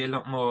start to see a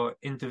lot more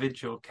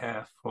individual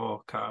care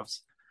for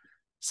calves.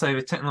 So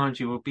the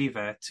technology will be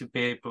there to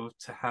be able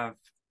to have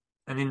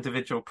an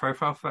individual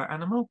profile for that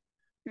animal.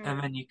 And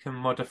then you can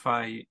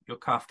modify your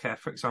calf care.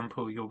 For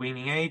example, your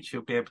weaning age,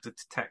 you'll be able to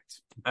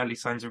detect early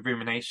signs of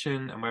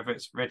rumination and whether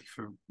it's ready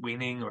for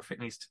weaning or if it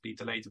needs to be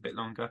delayed a bit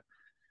longer.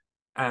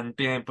 And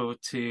be able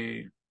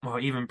to,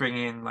 even bring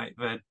in like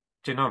the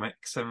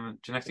genomics and the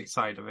genetic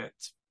side of it,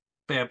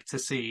 be able to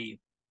see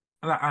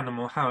that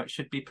animal, how it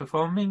should be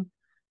performing,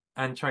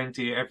 and try and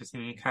do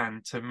everything you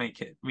can to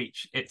make it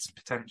reach its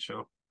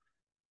potential.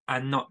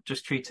 And not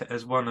just treat it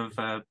as one of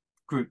a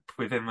group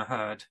within the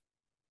herd.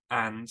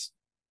 And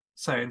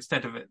so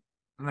instead of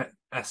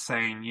us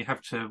saying you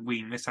have to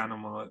wean this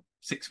animal at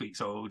 6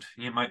 weeks old,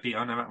 you might be,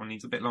 oh no, that one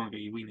needs a bit longer,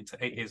 you wean it to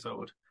 8 years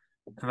old.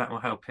 And that will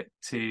help it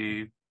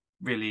to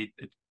really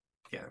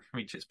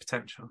reach its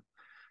potential.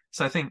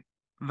 So I think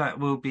that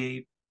will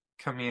be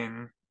coming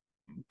in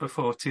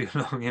before too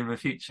long in the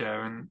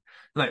future. And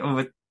like all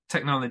the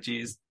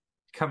technology is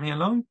coming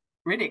along.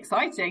 Really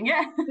exciting,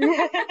 yeah.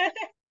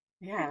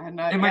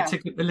 It might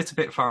take a little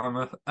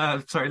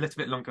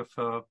bit longer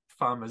for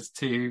farmers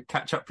to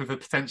catch up with the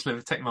potential of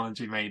the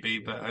technology, maybe.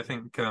 But I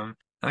think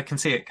I can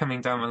see it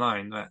coming down the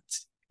line that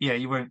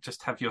you won't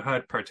just have your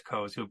herd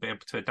protocols; you'll be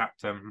able to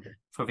adapt them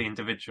for the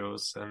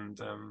individuals and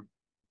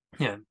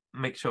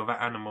make sure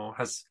that animal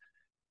has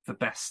the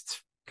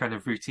best kind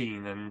of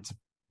routine and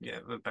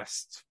the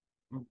best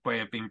way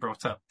of being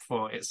brought up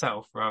for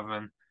itself, rather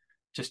than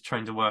just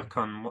trying to work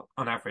on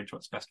average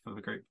what's best for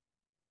the group.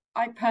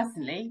 I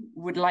personally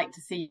would like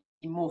to see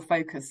more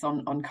focus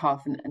on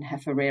calf and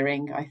heifer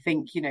rearing. I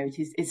think, it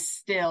is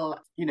still,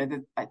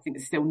 I think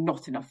there's still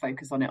not enough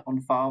focus on it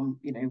on farm.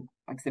 Like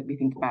I said, we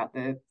think about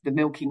the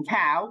milking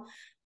cow,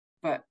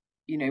 but,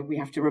 we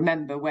have to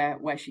remember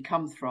where she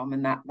comes from,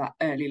 and that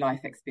early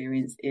life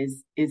experience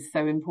is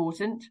so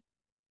important.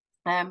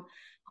 I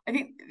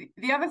think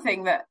the other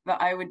thing that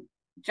I would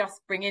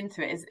just bring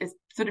into it is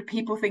sort of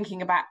people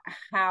thinking about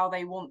how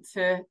they want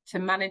to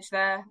manage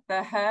their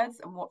herds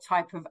and what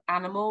type of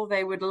animal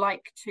they would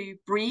like to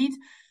breed.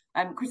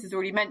 Chris has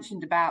already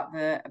mentioned about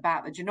the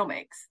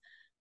genomics,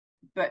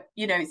 but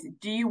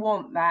do you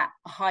want that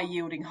high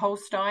yielding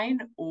Holstein,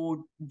 or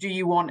do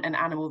you want an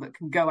animal that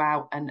can go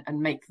out and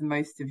make the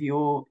most of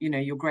your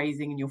your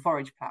grazing and your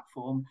forage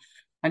platform?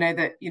 I know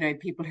that,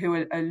 people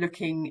who are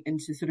looking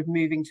into sort of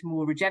moving to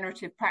more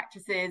regenerative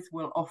practices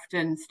will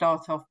often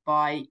start off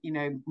by,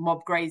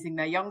 mob grazing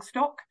their young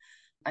stock.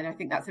 And I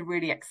think that's a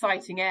really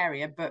exciting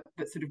area, but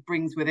sort of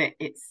brings with it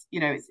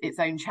its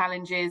own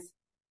challenges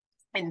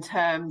in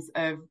terms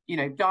of,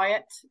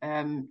 diet,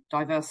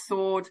 diverse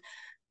sword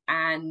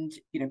and,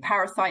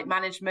 parasite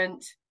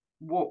management.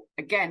 What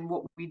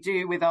we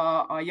do with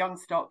our young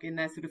stock in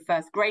their sort of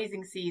first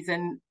grazing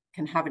season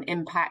can have an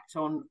impact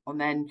on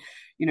then,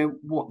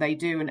 what they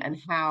do and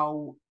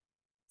how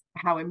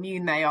how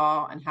immune they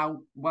are and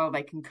how well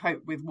they can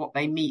cope with what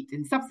they meet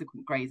in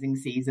subsequent grazing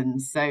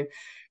seasons. So,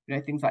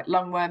 things like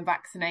lungworm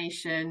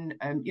vaccination,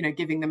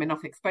 giving them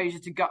enough exposure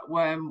to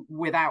gutworm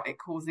without it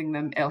causing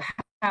them ill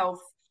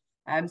health.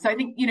 So I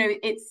think,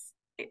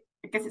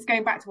 I guess it's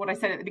going back to what I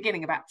said at the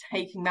beginning about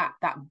taking that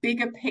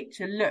bigger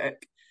picture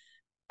look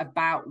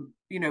about,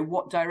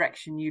 what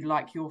direction you'd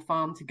like your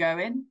farm to go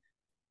in.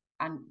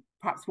 And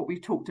perhaps what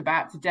we've talked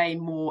about today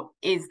more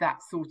is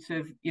that sort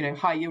of,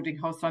 high yielding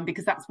Holstein,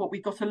 because that's what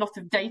we've got a lot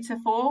of data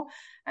for.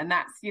 And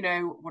that's,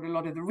 what a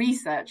lot of the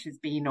research has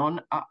been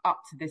on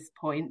up to this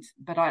point.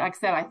 But like I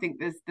said, I think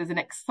there's an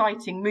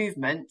exciting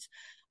movement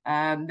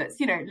that's,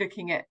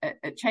 looking at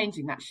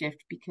changing that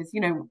shift, because,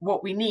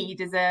 what we need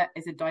is a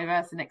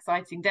diverse and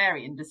exciting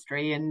dairy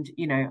industry, and,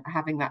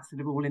 having that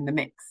sort of all in the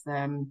mix.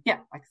 Like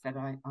I said,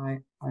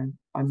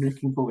 I'm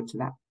looking forward to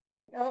that.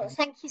 Well,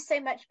 thank you so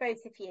much,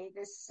 both of you.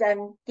 There's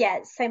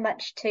so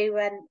much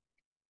to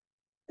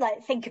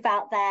think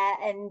about there,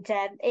 and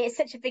it's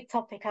such a big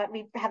topic.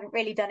 We haven't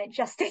really done it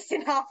justice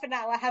in half an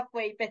hour, have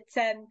we? But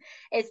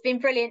it's been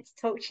brilliant to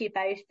talk to you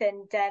both,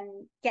 and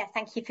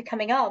thank you for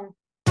coming on.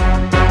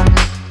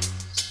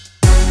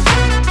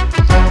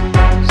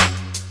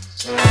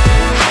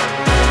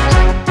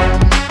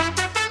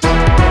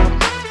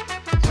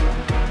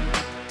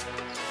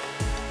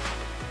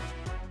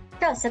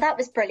 So that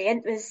was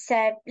brilliant. There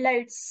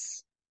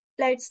was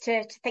loads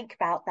to think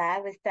about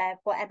there with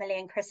what Emily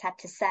and Chris had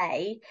to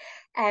say.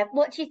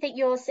 What do you think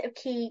your sort of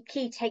key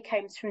take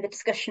homes from the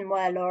discussion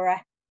were,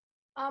 Laura?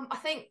 I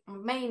think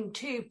main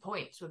 2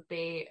 points would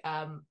be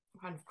kind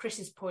of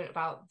Chris's point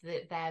about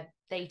their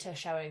data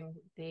showing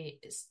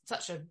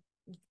such a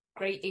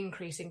great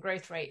increase in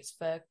growth rates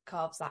for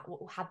calves that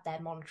had their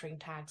monitoring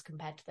tags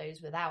compared to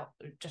those without,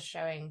 just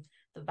showing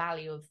the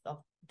value of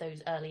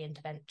those early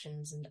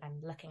interventions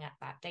and looking at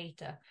that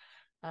data.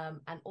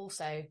 And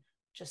also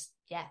just,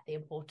 the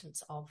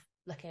importance of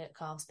looking at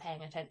calves,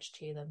 paying attention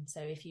to them.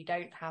 So if you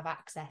don't have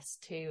access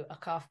to a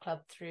calf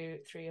club through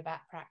your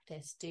vet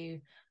practice, do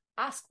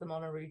ask them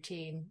on a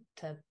routine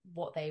to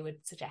what they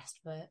would suggest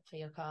for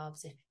your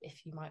calves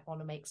if you might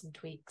want to make some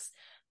tweaks.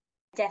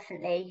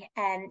 Definitely.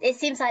 It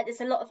seems like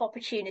there's a lot of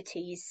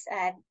opportunities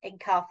in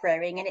calf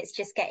rearing, and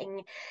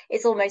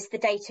it's almost the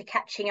data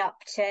catching up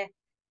to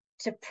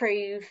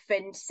prove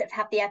and sort of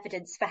have the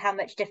evidence for how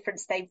much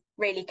difference they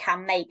really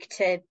can make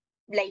to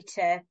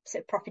later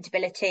sort of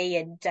profitability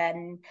and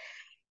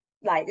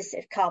the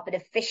sort of carbon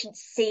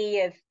efficiency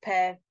of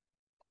per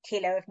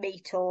kilo of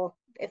meat or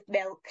of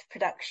milk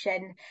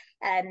production.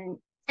 And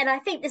I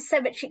think there's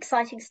so much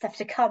exciting stuff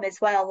to come as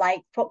well,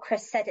 like what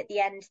Chris said at the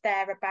end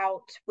there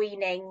about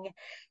weaning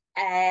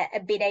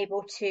and being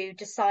able to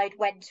decide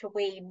when to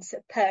wean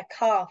per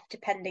calf,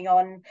 depending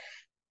on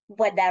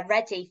when they're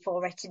ready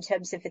for it in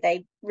terms of are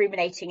they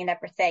ruminating and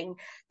everything.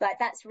 Like,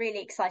 that's really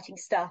exciting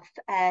stuff.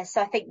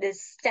 So I think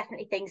there's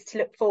definitely things to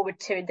look forward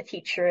to in the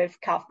future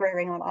of calf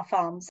rearing on our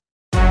farms.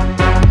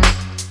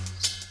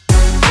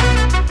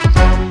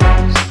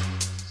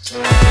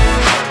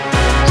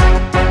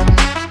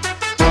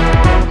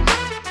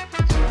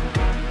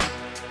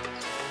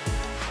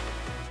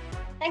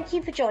 Thank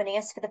you for joining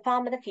us for the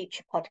Farm of the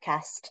Future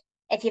podcast.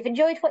 If you've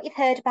enjoyed what you've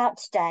heard about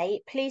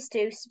today, please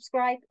do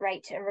subscribe,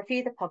 rate and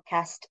review the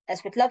podcast,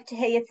 as we'd love to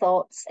hear your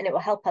thoughts and it will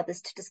help others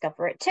to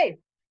discover it too.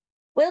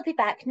 We'll be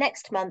back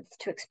next month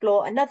to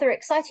explore another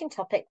exciting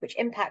topic which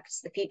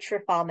impacts the future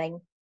of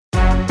farming.